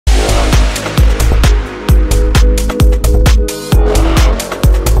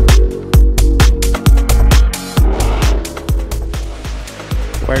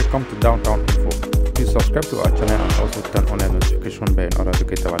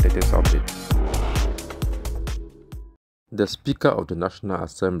latest update. The Speaker of the National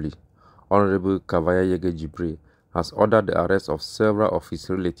Assembly, Honorable Cavaye Yeguie Djibril, has ordered the arrest of several of his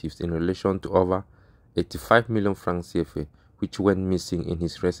relatives in relation to over 85 million francs CFA, which went missing in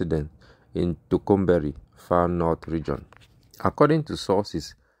his residence in Tokomberi, Far North region. According to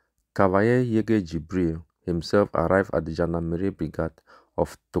sources, Cavaye Yeguie Djibril himself arrived at the Gendarmerie Brigade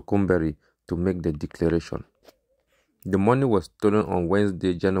of Tokomberi to make the declaration. The money was stolen on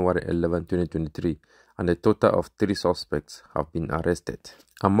Wednesday, January 11, 2023, and a total of 3 suspects have been arrested.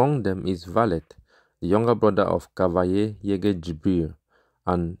 Among them is Valet, the younger brother of Cavaye Yeguie Djibril,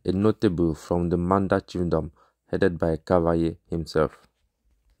 and a notable from the Manda chiefdom headed by Cavaye himself.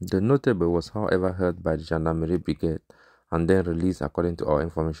 The notable was, however, held by the Gendarmerie Brigade and then released according to our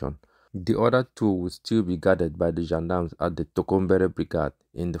information. The other 2 will still be guarded by the gendarmes at the Tokomberi Brigade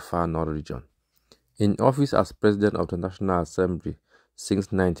in the Far North region. In office as President of the National Assembly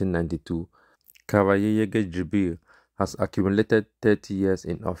since 1992, Cavaye Yeguie Djibril has accumulated 30 years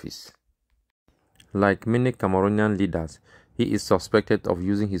in office. Like many Cameroonian leaders, he is suspected of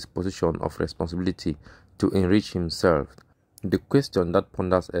using his position of responsibility to enrich himself. The question that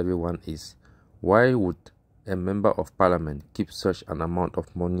ponders everyone is, why would a member of parliament keep such an amount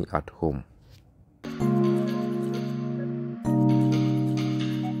of money at home?